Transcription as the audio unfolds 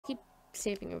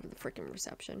saving over the freaking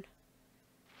reception.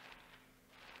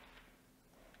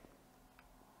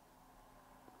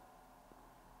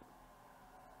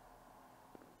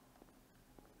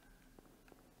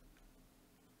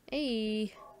 Hey.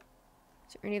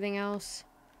 Is there anything else?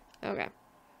 Okay.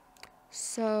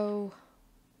 So.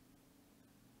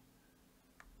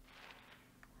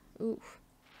 Oof.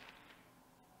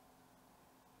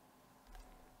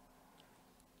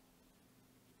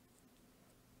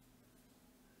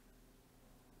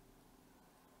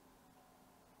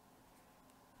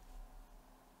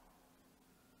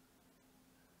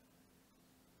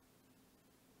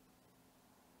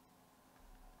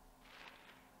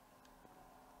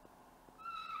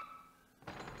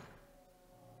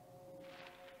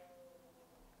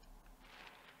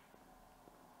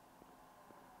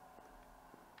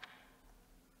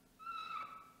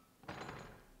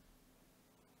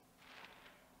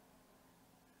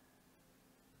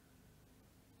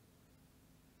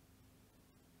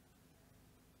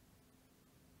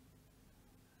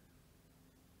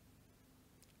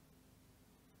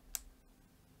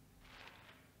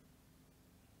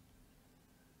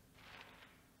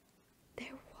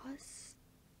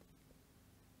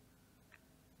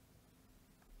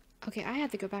 Okay, I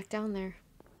had to go back down there.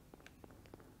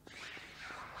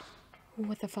 Ooh,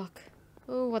 what the fuck?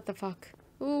 Ooh, what the fuck?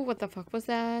 Ooh, what the fuck was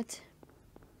that?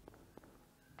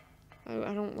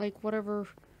 I don't like whatever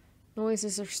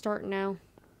noises are starting now.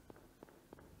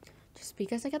 Just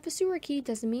because I got the sewer key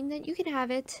doesn't mean that you can have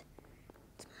it.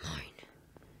 It's mine.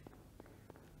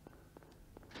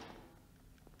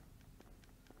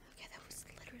 Okay, that was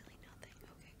literally nothing.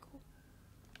 Okay, cool.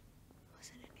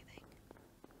 Wasn't anything.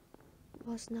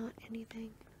 Was not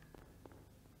anything.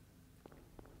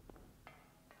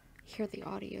 Hear the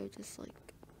audio just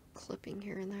like clipping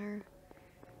here and there.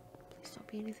 Please don't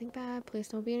be anything bad. Please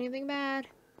don't be anything bad.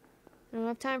 I don't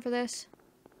have time for this.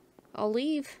 I'll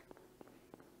leave.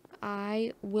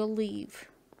 I will leave.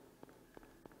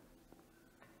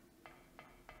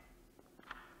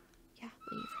 Yeah,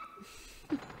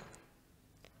 leave.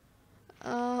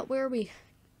 Where are we?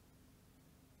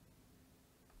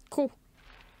 Cool.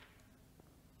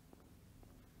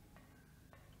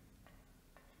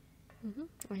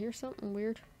 I hear something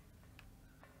weird.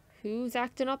 Who's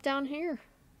acting up down here?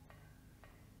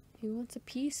 Who wants a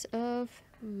piece of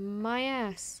my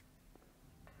ass?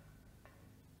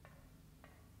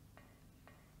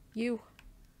 You.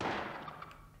 Ah,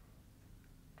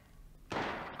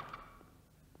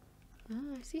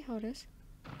 I see how it is.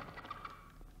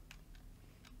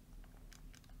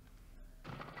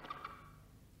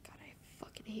 God, I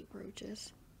fucking hate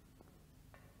roaches.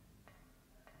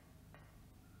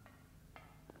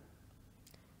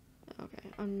 Okay,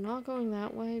 I'm not going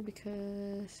that way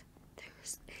because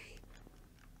there's a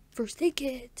first aid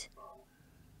kit.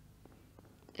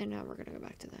 And now we're gonna go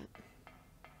back to that.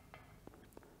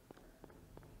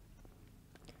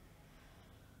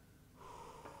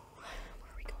 Where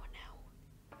are we going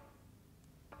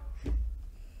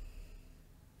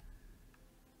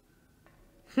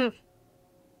now?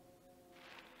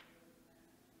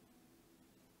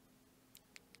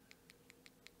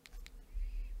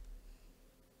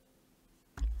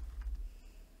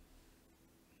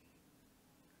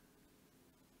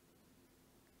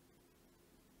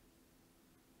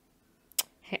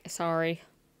 Hey, sorry.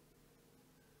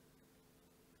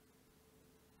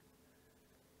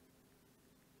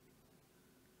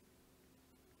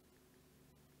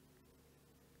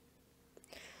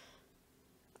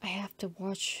 I have to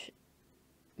watch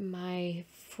my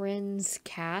friend's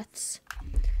cats,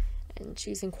 and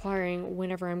she's inquiring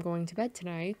whenever I'm going to bed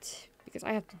tonight, because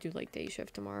I have to do like day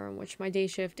shift tomorrow, in which my day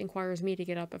shift inquires me to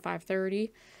get up at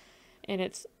 5:30, and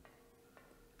it's...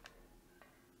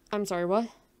 I'm sorry, what?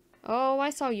 Oh, I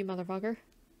saw you, motherfucker.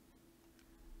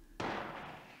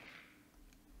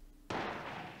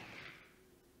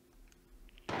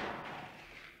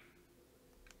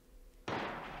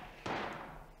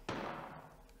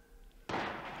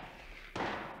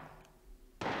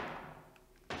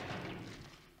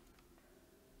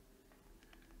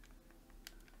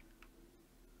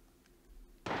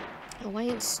 Oh, I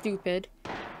ain't stupid.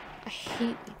 I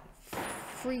hate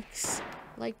freaks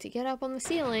like to get up on the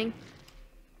ceiling.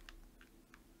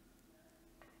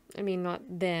 I mean, not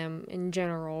them in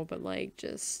general, but like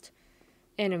just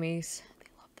enemies. They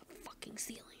love the fucking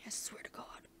ceiling, I swear to God.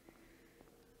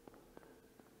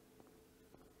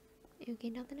 Okay,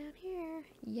 nothing out here.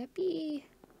 Yuppie.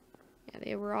 Yeah,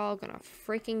 they were all gonna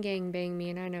freaking gangbang me,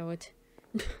 and I know it.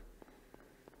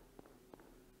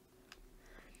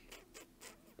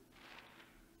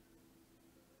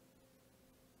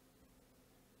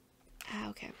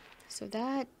 Okay, so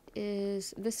that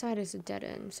is... This side is a dead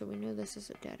end, so we know this is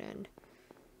a dead end.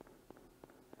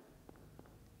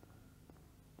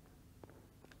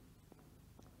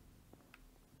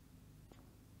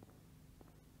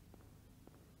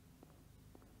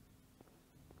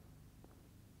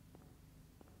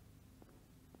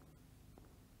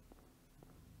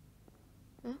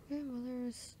 Okay, well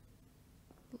there's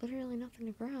literally nothing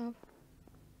to grab.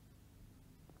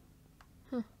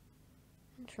 Huh.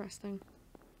 Interesting.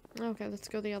 Okay, let's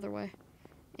go the other way.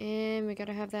 And we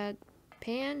gotta have that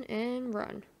pan and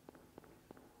run.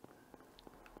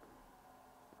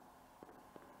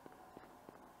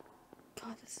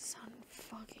 God, this is sounding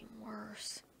fucking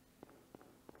worse.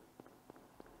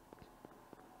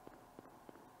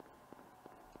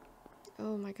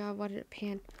 Oh my god, why did it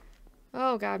pan?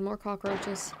 Oh god, more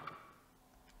cockroaches.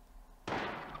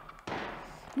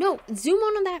 No, zoom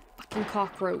on that fucking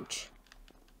cockroach.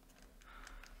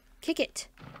 Kick it.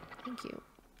 Thank you.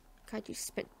 God, you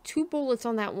spent 2 bullets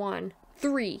on that one.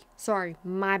 3. Sorry,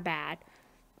 my bad.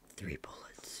 3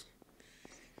 bullets.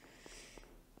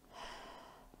 Oh,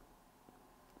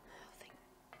 thank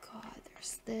God,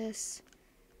 there's this.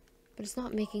 But it's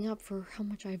not making up for how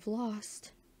much I've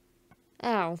lost.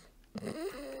 Oh.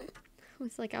 I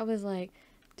was like,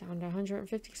 down to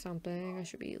 150 something. I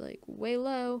should be like way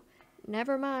low.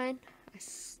 Never mind.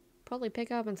 Probably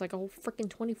pick up and it's like a whole freaking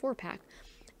 24 pack.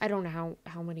 I don't know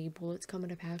how many bullets come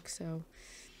in a pack, so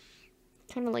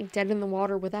kind of like dead in the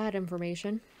water with that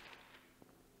information.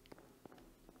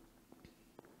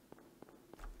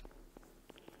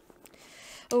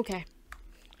 Okay.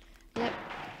 Yep.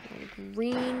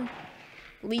 Green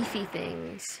leafy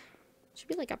things. Should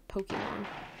be like a Pokemon.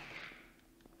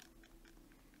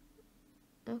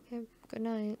 Okay, good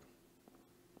night.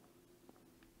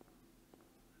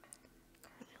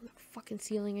 Currently on the fucking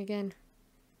ceiling again.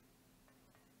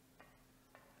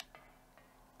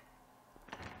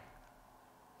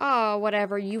 Oh,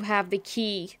 whatever. You have the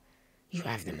key. You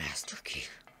have the master key.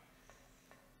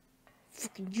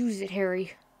 Fucking use it,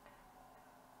 Harry.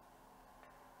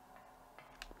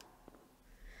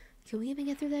 Can we even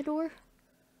get through that door?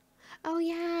 Oh,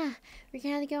 yeah. We're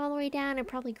gonna have to go all the way down and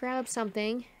probably grab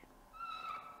something.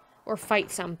 Or fight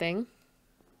something.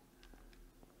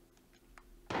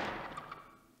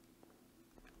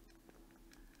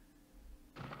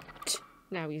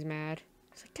 Now he's mad.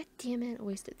 He's like, God damn it, I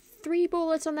wasted 3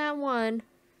 bullets on that one.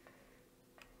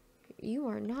 You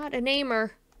are not an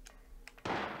aimer.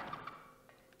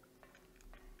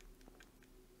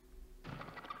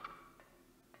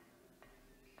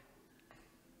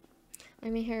 I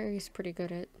mean, Harry's pretty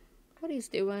good at what he's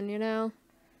doing, you know?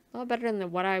 A lot better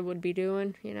than what I would be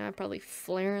doing. You know, I'd probably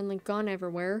flaring the gun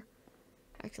everywhere.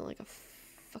 Acting like a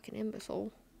fucking imbecile.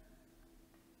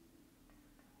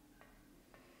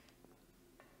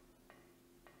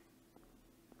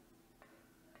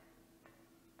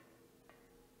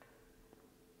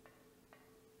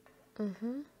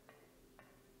 Uh-huh.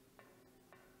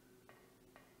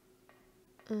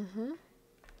 Uh-huh.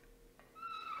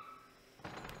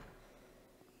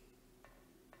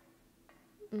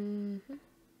 Mm-hmm.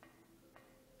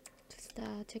 Just,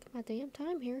 taking my damn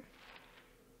time here.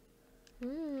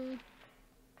 Should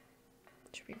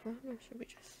we run or should we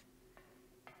just...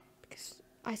 Because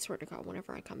I swear to God,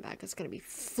 whenever I come back, it's gonna be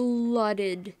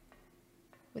flooded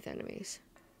with enemies.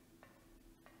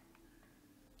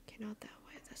 Okay, not that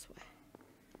way, this way.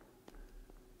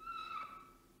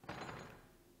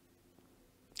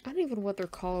 I don't even know what they're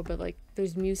called, but like,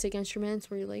 there's music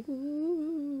instruments where you're like,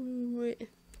 ooh. I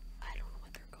don't know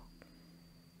what they're called.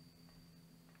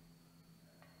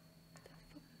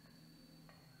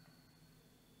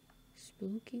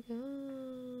 Spooky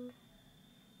gun.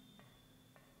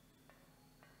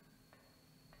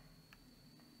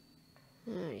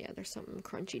 Oh yeah, there's something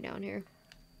crunchy down here.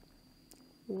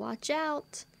 Watch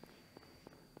out.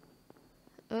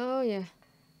 Oh yeah.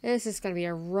 This is gonna be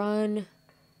a run.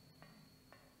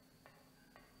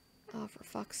 Oh, for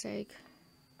fuck's sake.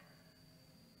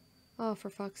 Oh, for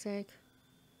fuck's sake.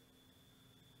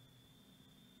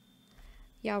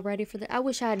 Y'all ready for the... I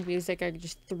wish I had music I could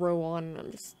just throw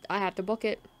on. I have to book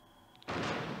it.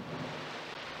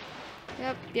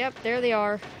 Yep, there they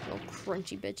are. Little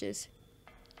crunchy bitches.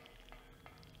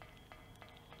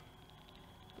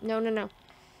 No.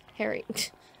 Harry.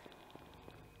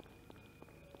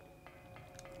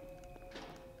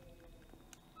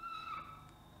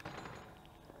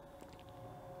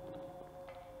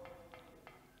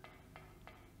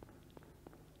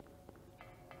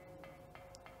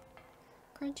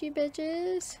 Crunchy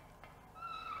bitches.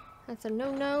 That's a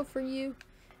no-no for you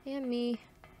and me.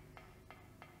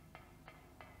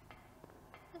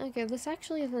 Okay, this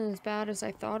actually isn't as bad as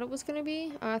I thought it was gonna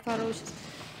be. I thought it was just...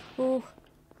 Oh.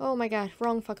 Oh my god.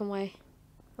 Wrong fucking way.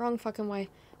 Wrong fucking way.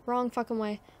 Wrong fucking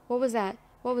way. What was that?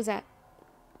 What was that?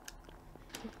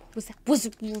 What was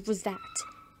that?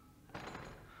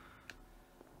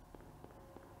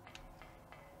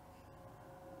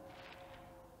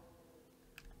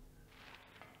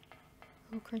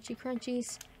 Oh, crunchy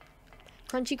crunchies.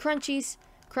 Crunchy crunchies.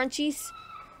 Crunchies.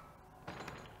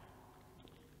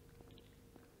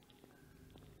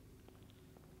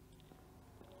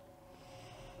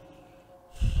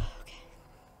 Okay.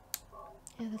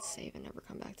 Yeah, let's save and never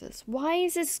come back to this. Why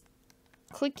is this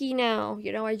clicky now?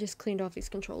 You know, I just cleaned off these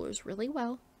controllers really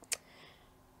well.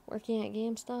 Working at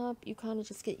GameStop, you kind of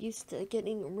just get used to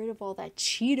getting rid of all that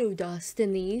Cheeto dust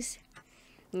in these.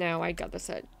 No, I got this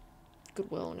at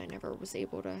Goodwill and I never was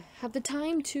able to have the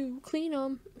time to clean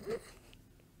them.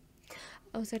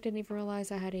 Oh, so I didn't even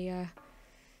realize I had a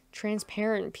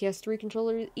transparent PS3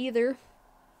 controller either.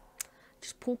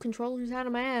 Just pull controllers out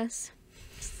of my ass.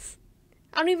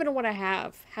 I don't even know what I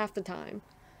have half the time.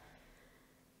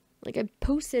 Like, I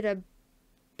posted a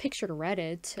picture to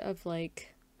Reddit of,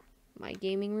 like, my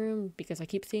gaming room because I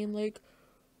keep seeing, like,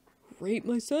 rate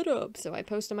my setup. So I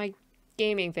posted my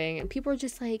gaming thing and people are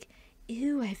just like,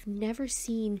 ew, I've never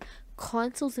seen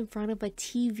consoles in front of a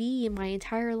TV in my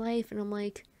entire life. And I'm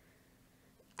like,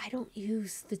 I don't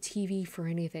use the TV for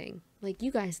anything. Like,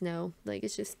 you guys know. Like,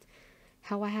 it's just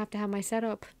how I have to have my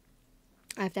setup.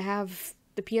 I have to have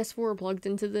the PS4 plugged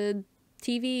into the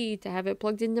TV to have it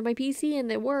plugged into my PC and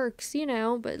it works, you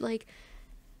know. But, like,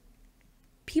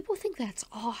 people think that's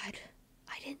odd.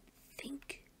 I didn't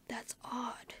think that's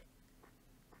odd.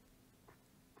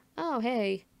 Oh,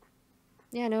 hey.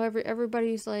 Yeah, no,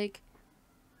 everybody's like,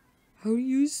 can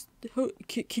you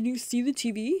see the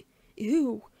TV?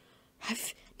 Ew.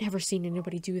 I've never seen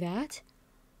anybody do that.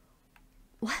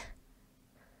 What?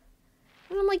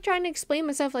 And I'm like trying to explain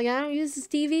myself, like, I don't use this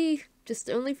TV, just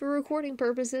only for recording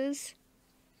purposes.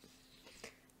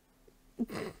 Oh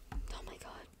my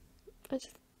god.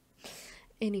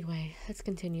 Anyway, let's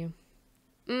continue.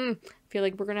 Feel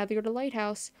like we're gonna have to go to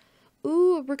Lighthouse.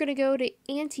 Ooh, we're gonna go to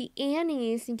Auntie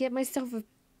Annie's and get myself a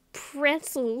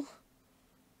pretzel.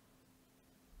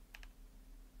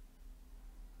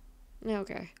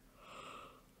 Okay.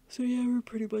 So yeah, we're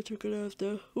pretty much gonna have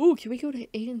to... Ooh, can we go to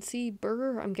A&C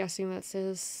Burger? I'm guessing that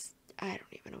says... I don't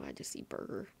even know, I just see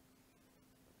burger.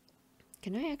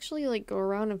 Can I actually, like, go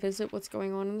around and visit what's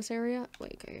going on in this area?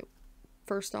 Like, okay,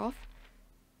 first off,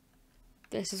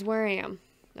 this is where I am.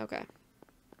 Okay.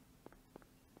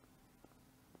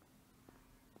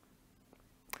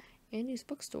 Andy's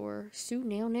bookstore. Sue,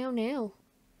 now.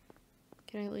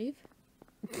 Can I leave?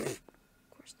 Of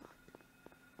course not.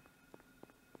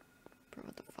 Bro,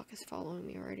 what the fuck is following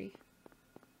me already?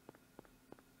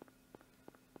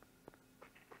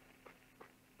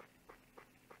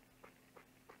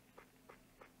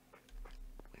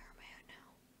 Where am I at now?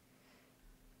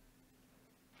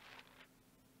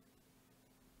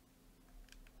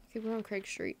 Okay, we're on Craig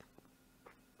Street.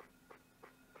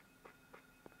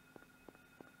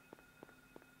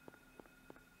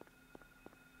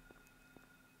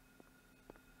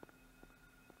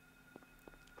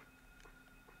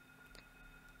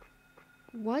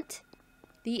 What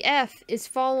the F is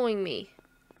following me?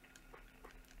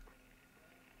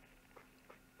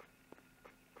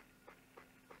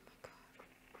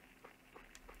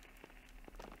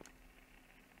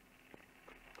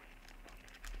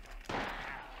 There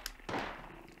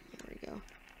we go.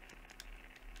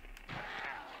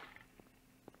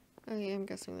 Okay, I'm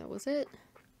guessing that was it.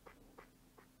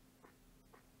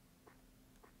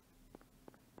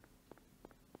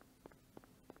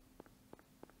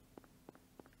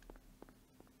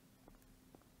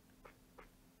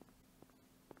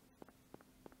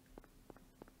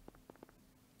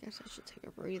 Guess I should take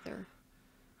a breather.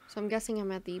 So I'm guessing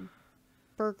I'm at the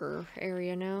burger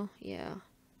area now. Yeah.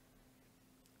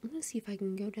 I'm gonna see if I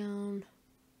can go down.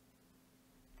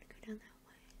 Go down that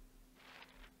way.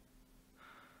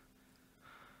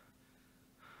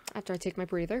 After I take my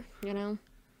breather, you know.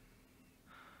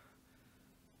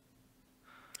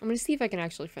 I'm gonna see if I can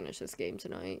actually finish this game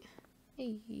tonight.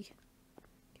 Hey. Can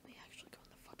we actually go in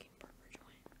the fucking burger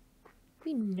joint?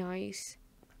 Be nice.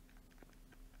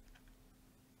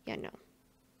 Yeah, no.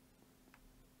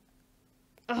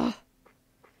 Ugh.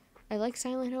 I like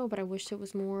Silent Hill, but I wish it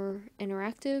was more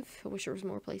interactive. I wish there was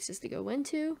more places to go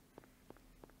into.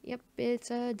 Yep,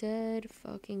 it's a dead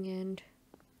fucking end.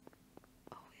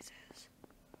 Always is.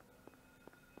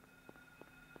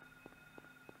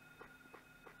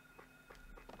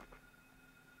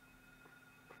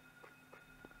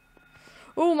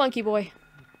 Oh, monkey boy.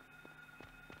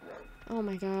 Oh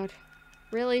my god.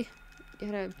 Really? You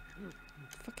gotta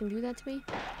fucking do that to me?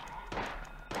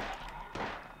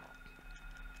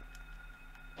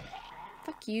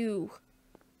 Fuck you.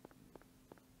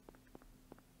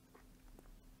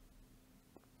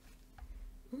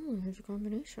 Oh, there's a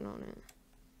combination on it.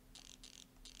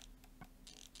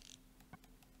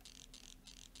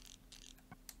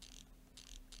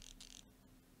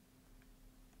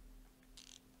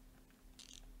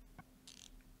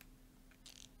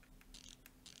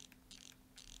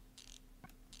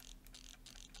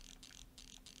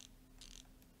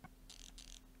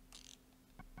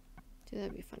 Dude,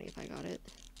 that'd be funny if I got it.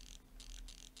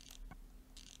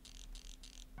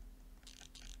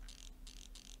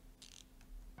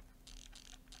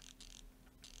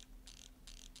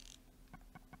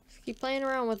 Just keep playing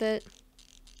around with it.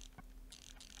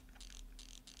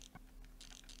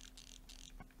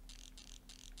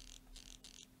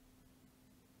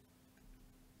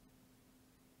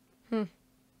 Hmm.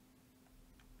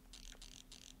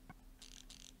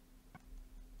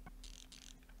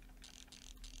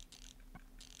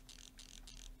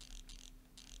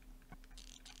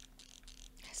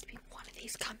 Has to be one of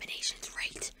these combinations,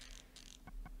 right?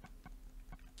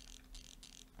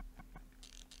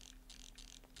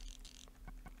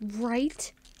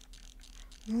 Right?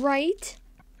 Right?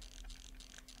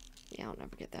 Yeah, I'll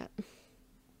never get that. So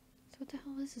what the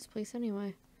hell is this place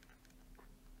anyway?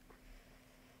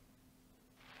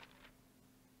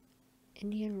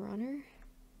 Indian runner?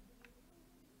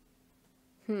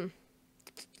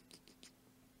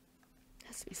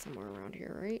 Has to be somewhere around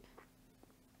here, right?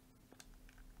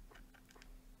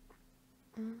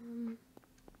 Can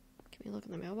we look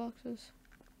in the mailboxes?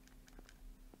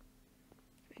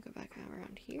 Can we go back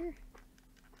around here?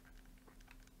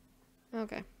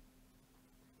 Okay.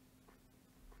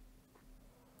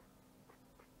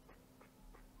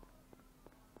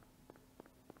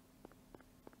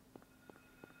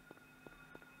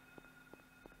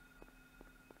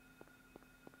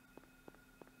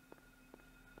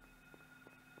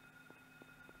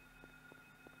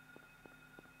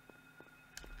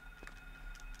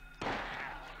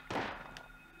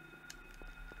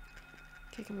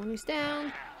 Kick him when he's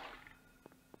down.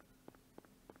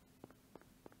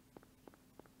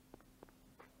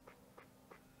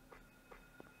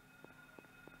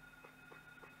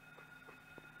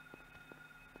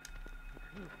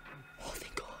 Oh,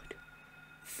 thank God.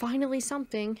 Finally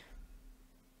something.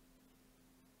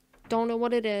 Don't know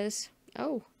what it is.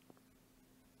 Oh.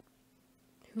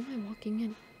 Who am I walking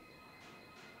in?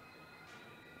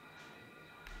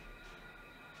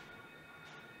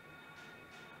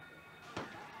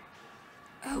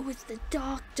 Oh, it's the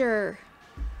doctor.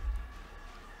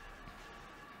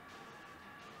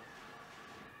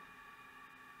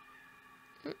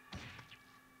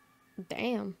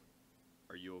 Damn.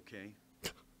 Are you okay?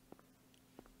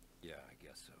 Yeah, I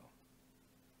guess so.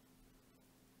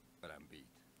 But I'm beat.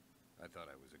 I thought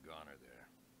I was a goner there.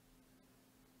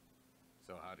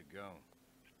 So how'd it go?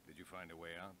 Did you find a way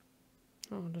out?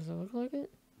 Oh, does it look like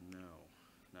it? No,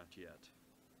 not yet.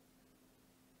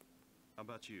 How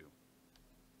about you?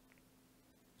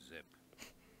 Zip.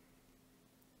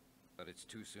 But it's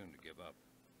too soon to give up.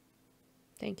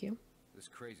 Thank you. This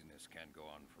craziness can't go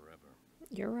on forever.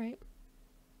 You're right.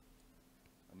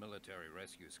 A military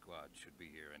rescue squad should be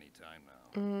here any time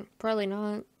now. Probably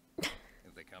not.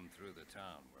 If they come through the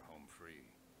town, we're home free.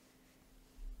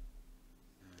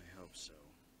 I hope so.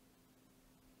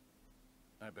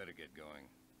 I better get going.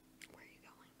 Where are you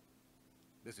going?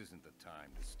 This isn't the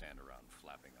time to stand around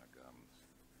flapping our gums.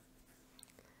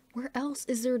 Where else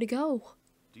is there to go?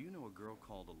 Do you know a girl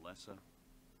called Alessa?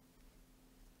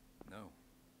 No.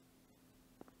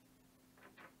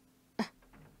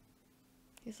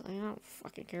 He's like, I don't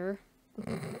fucking care.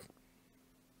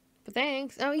 But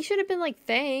thanks. Oh, he should have been like,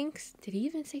 thanks. Did he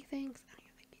even say thanks? I don't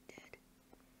even think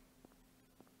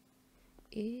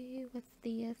he did. Ew, what's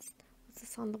this? What's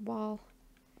this on the wall?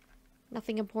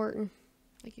 Nothing important.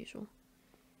 Like usual.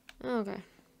 Okay.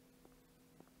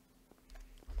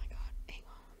 Oh my God. Hang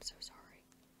on. I'm so sorry.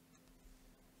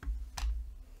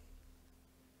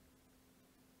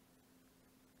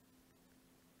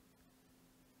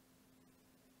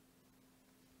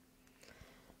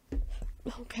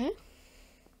 Okay.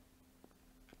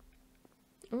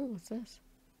 Oh, what's this?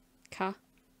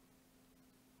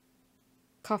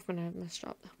 Kaufman, I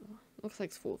misdropped that one. Looks like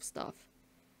it's full of stuff.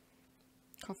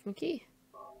 Kaufman key.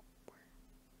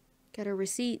 Got a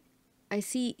receipt. I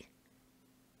see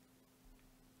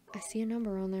a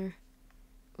number on there.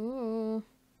 Oh,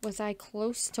 was I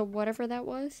close to whatever that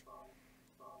was?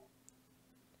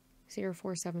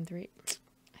 0473.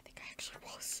 I think I actually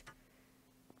was.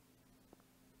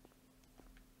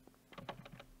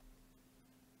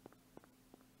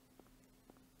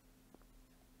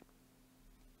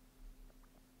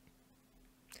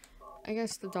 I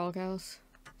guess the doghouse.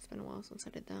 It's been a while since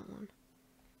I did that one.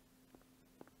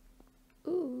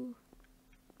 Ooh.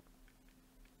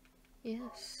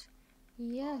 Yes.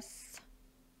 Yes.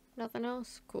 Nothing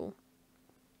else? Cool.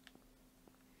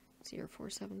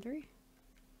 0473.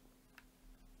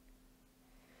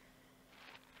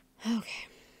 Okay.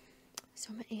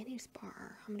 So I'm at Annie's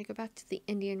bar. I'm gonna go back to the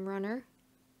Indian Runner.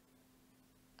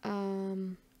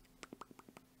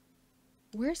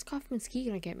 Where's Kaufman's key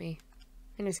gonna get me?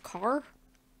 In his car?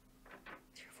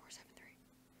 0473.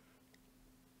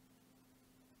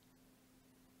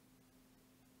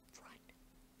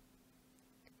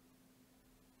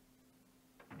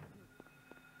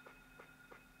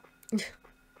 Run.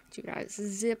 You guys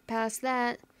zip past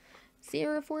that.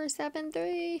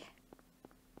 0473.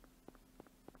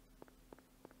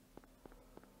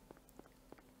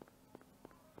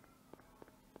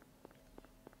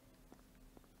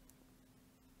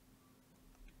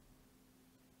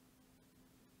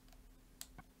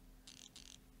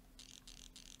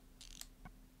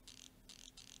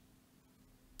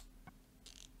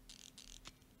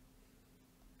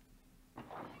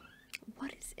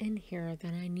 What is in here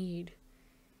that I need?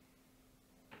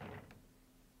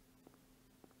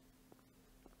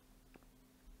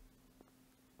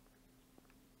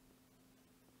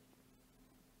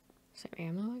 Some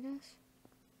ammo, I guess?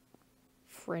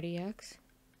 Freddy X.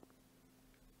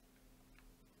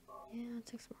 Yeah, I'll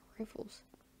take some more rifles.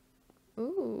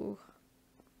 Ooh.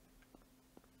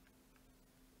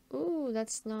 Ooh,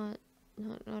 that's not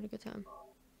a good time.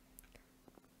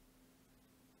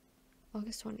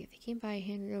 August 20th. He came by and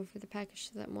handed over the package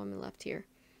to that woman left here.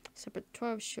 Separate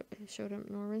 12 showed up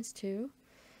Norman's too.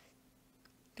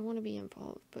 Don't want to be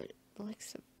involved, but the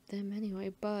likes of them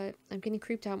anyway. But I'm getting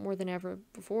creeped out more than ever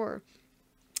before.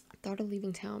 I thought of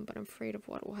leaving town, but I'm afraid of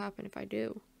what will happen if I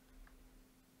do.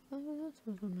 Oh, that's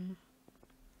what's on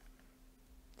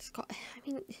there. I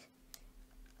mean, it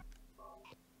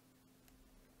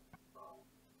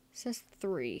says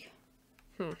 3.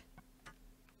 That was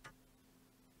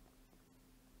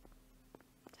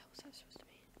that supposed to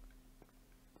be.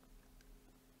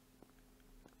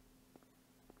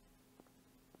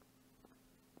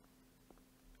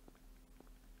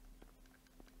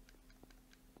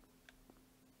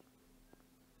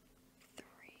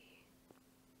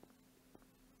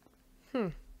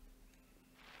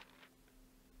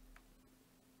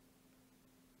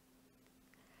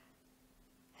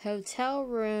 Hotel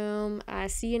room. I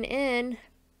see an inn.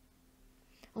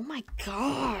 Oh my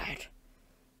god.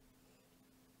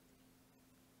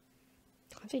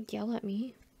 Don't they yell at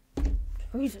me?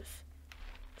 Jesus.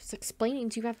 Just explaining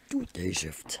to you have to do day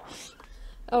shift.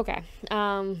 Okay.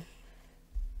 Oh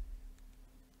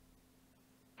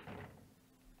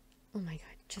my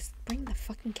god. Just bring the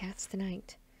fucking cats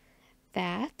tonight.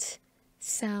 That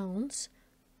sounds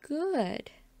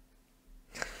good.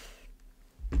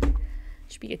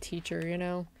 Should be a teacher, you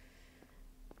know?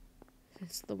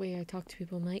 That's the way I talk to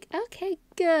people. I'm like, okay,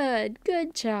 good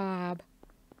job.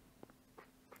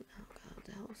 Oh god, what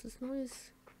the hell is this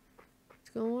noise? What's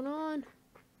going on?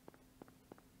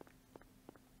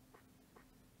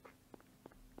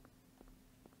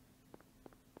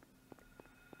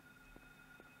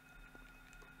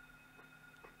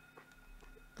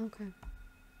 Okay.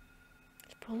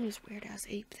 There's probably these weird ass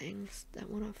ape things that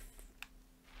want to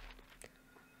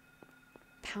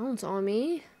pounce on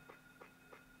me.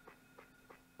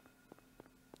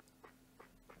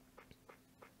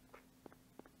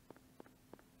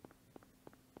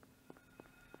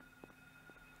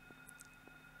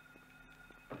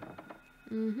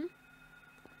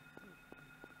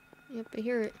 Yep, I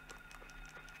hear it.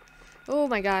 Oh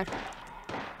my god.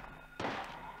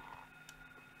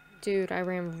 Dude, I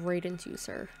ran right into you,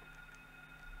 sir.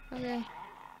 Okay.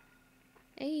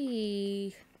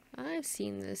 Hey, I've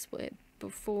seen this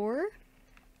before.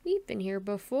 We've been here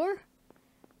before.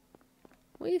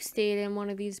 We've stayed in one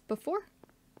of these before.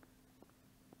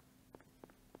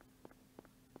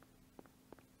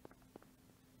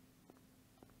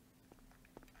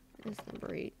 That's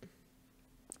number 8.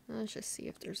 Let's just see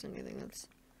if there's anything that's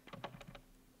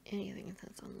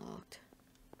unlocked.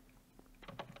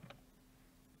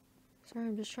 Sorry,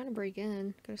 I'm just trying to break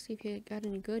in. Gotta see if you got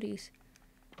any goodies.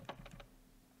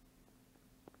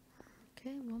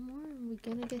 Okay, one more and we're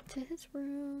gonna get to his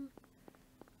room.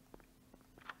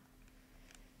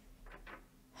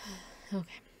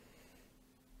 Okay.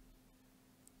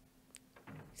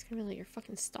 He's gonna be like, you're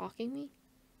fucking stalking me?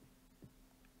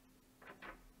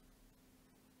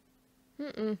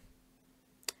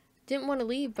 Didn't want to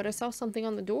leave, but I saw something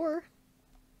on the door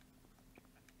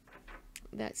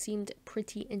that seemed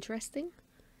pretty interesting.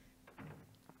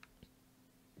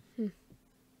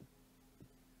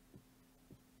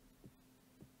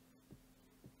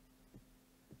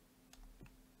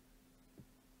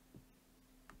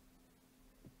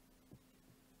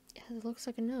 Because it looks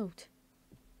like a note.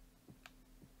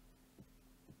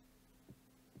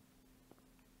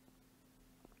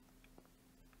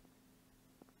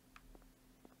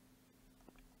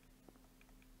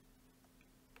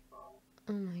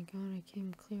 Oh my god, I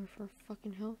came clear for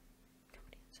fucking help.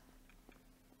 Nobody inside.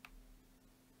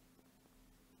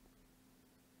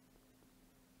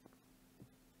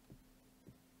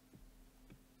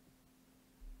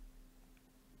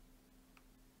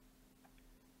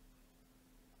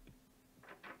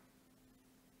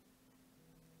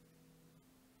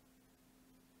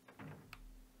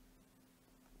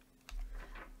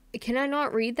 Can I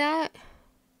not read that?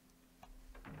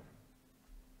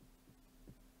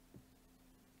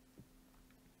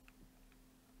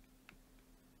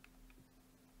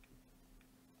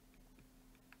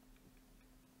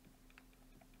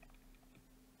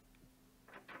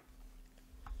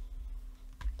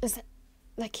 Is that...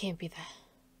 That can't be that.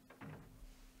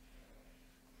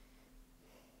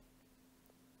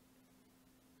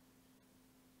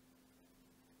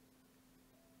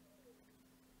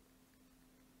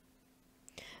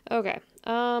 Okay.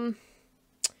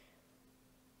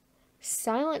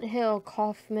 Silent Hill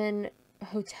Kaufman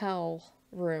Hotel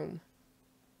room.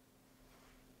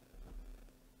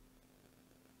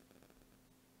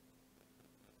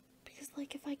 Because,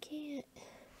 like, if I can't...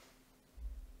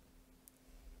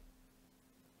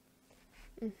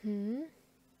 Mm-hmm.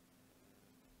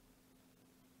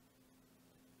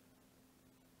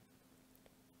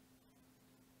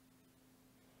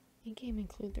 In-game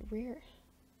include the rear.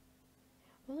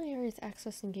 Only areas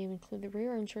accessed in game include the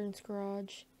rear insurance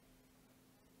garage,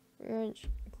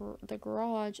 the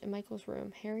garage, and Michael's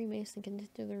room. Harry Mason can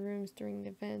enter the rooms during the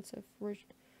events of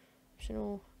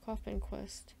original Kaufman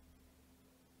quest.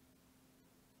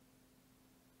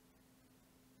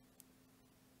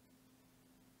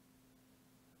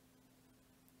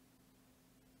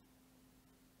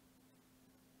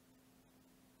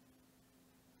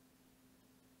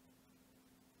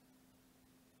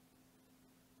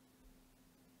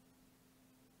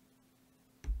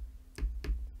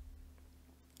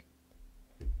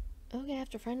 Okay,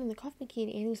 after finding the Kaufman key in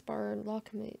Annie's bar and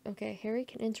lock him. Okay, Harry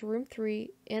can enter room 3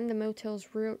 and the motel's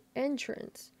rear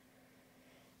entrance.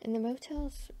 And the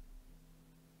motel's...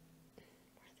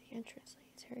 Where the entrance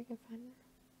leads, Harry can find them.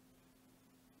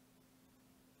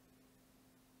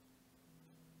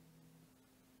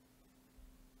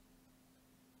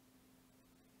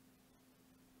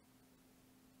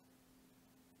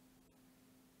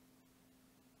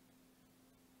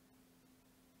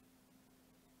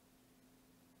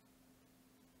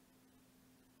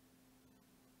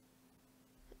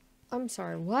 I'm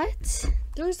sorry, what?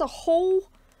 There's a whole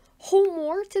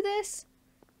more to this?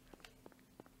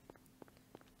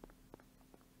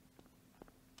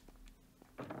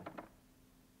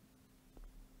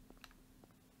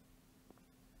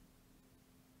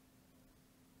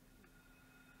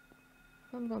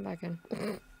 I'm going back in.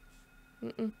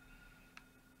 Mm-mm.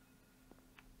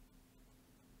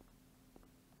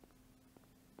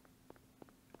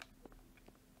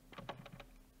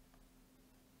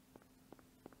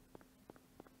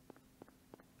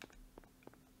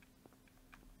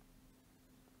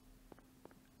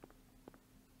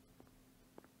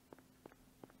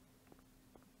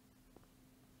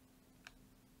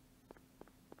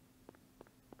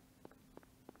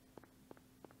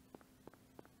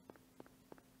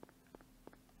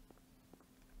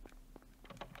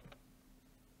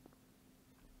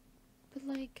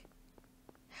 But, like,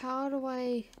 how do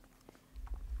I...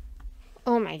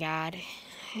 Oh my god.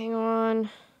 Hang on.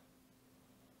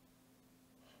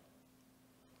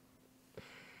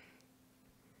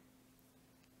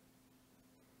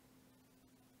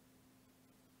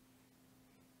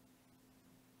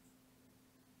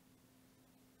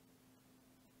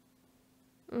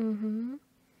 Mm-hmm.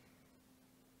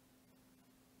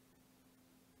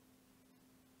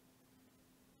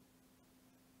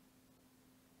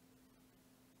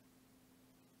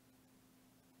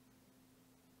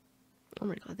 Oh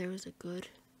my god, there was a good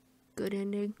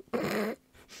ending. Oh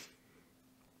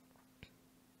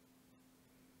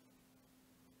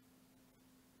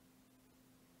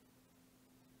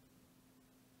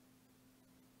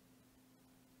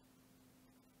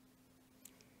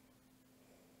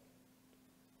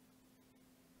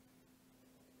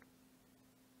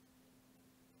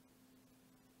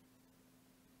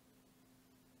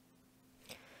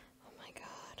my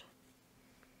god.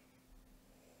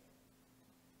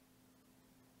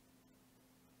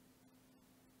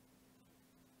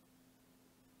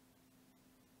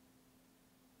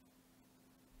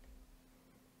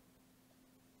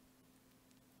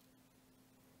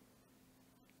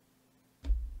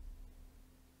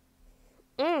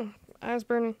 Eyes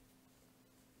burning.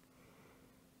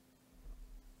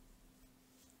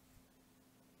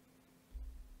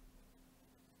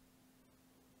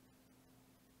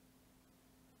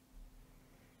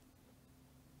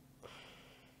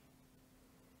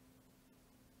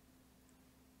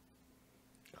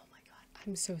 Oh my god,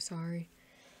 I'm so sorry.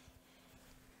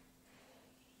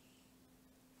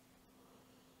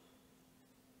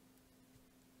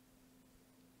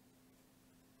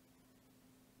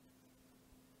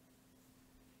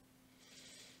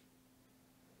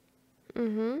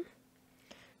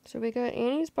 So we got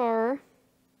Annie's bar.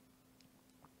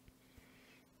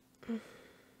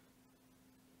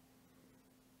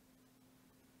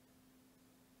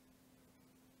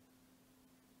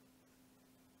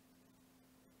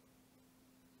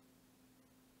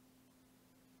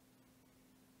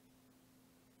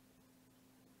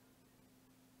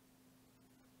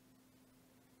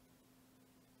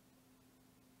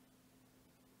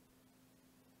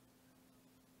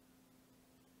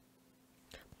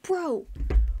 Bro,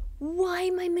 why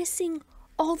am I missing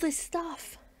all this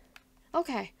stuff?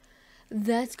 Okay,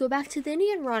 let's go back to the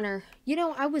Indian runner. You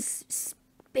know, I was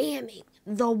spamming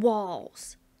the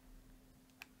walls.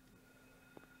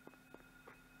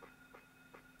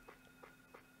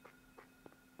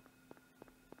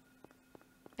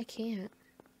 I can't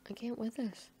with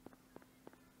this.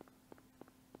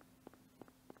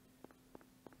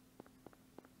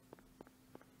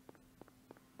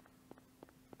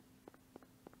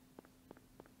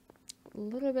 A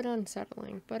little bit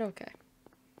unsettling, but okay.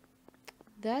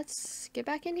 Let's get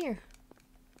back in here.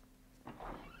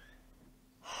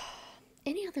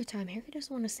 Any other time, Harry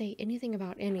doesn't want to say anything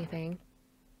about anything.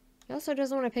 He also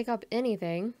doesn't want to pick up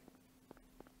anything.